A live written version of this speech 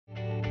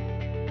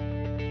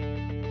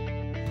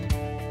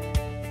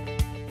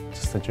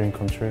just a dream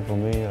come true for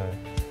me. I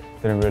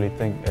didn't really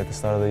think at the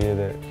start of the year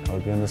that I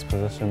would be in this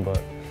position,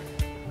 but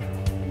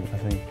I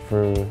think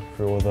through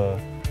all the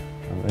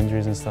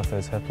injuries and stuff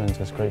that's happened,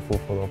 just grateful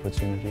for the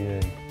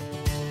opportunity.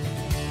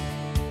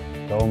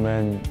 The old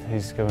man,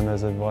 he's given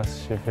us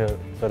advice, a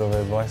bit of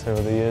advice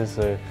over the years,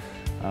 so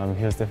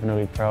he was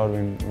definitely proud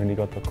when he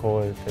got the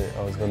call that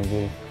I was going to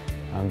be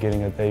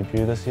getting a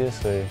debut this year,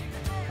 so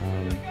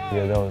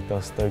yeah, they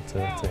were stoked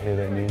to hear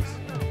that news.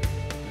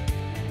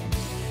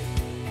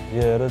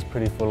 Yeah, it is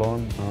pretty full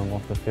on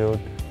off the field.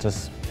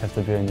 Just have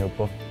to be in your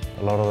book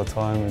a lot of the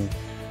time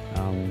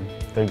and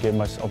don't get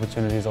much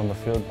opportunities on the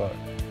field, but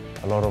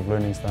a lot of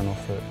learning's done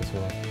off it as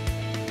well.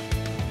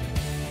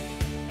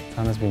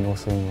 Tana's been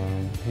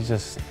awesome. He's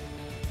just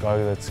a guy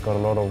that's got a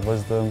lot of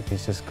wisdom.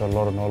 He's just got a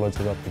lot of knowledge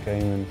about the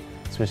game, and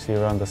especially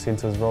around the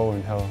centre's role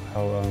and how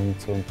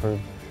to improve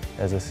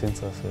as a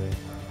centre. So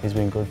he's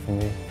been good for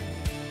me.